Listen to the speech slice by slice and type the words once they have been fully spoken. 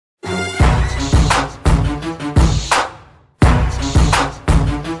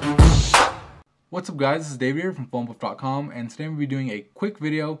What's up guys, this is Dave here from phonebuff.com, and today we'll be doing a quick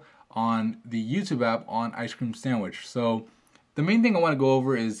video on the YouTube app on Ice Cream Sandwich. So the main thing I want to go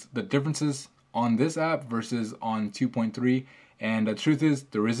over is the differences on this app versus on 2.3, and the truth is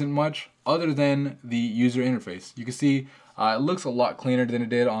there isn't much other than the user interface. You can see it looks a lot cleaner than it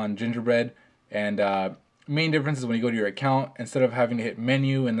did on Gingerbread, and main difference is when you go to your account, instead of having to hit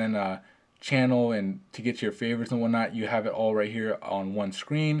menu and then channel and to get to your favorites and whatnot, you have it all right here on one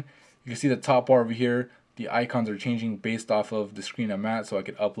screen. You can see the top bar over here, the icons are changing based off of the screen I'm at, so I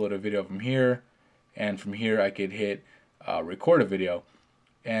could upload a video from here, and from here I could hit record a video.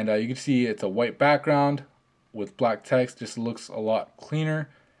 And you can see it's a white background with black text, just looks a lot cleaner.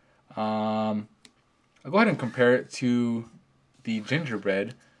 I'll go ahead and compare it to the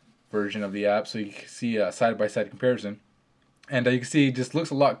Gingerbread version of the app so you can see a side-by-side comparison. And you can see it just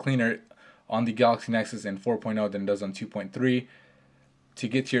looks a lot cleaner on the Galaxy Nexus in 4.0 than it does on 2.3. To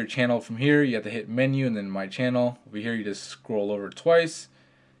get to your channel from here, you have to hit menu and then my channel. Over here, you just scroll over twice.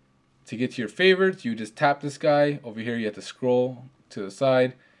 To get to your favorites, you just tap this guy. Over here, you have to scroll to the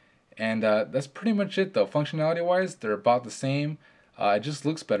side. And that's pretty much it though. Functionality-wise, they're about the same. It just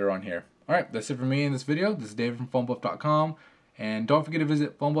looks better on here. Alright, that's it for me in this video. This is David from phonebuff.com. And don't forget to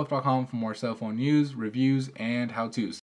visit phonebuff.com for more cell phone news, reviews, and how-tos.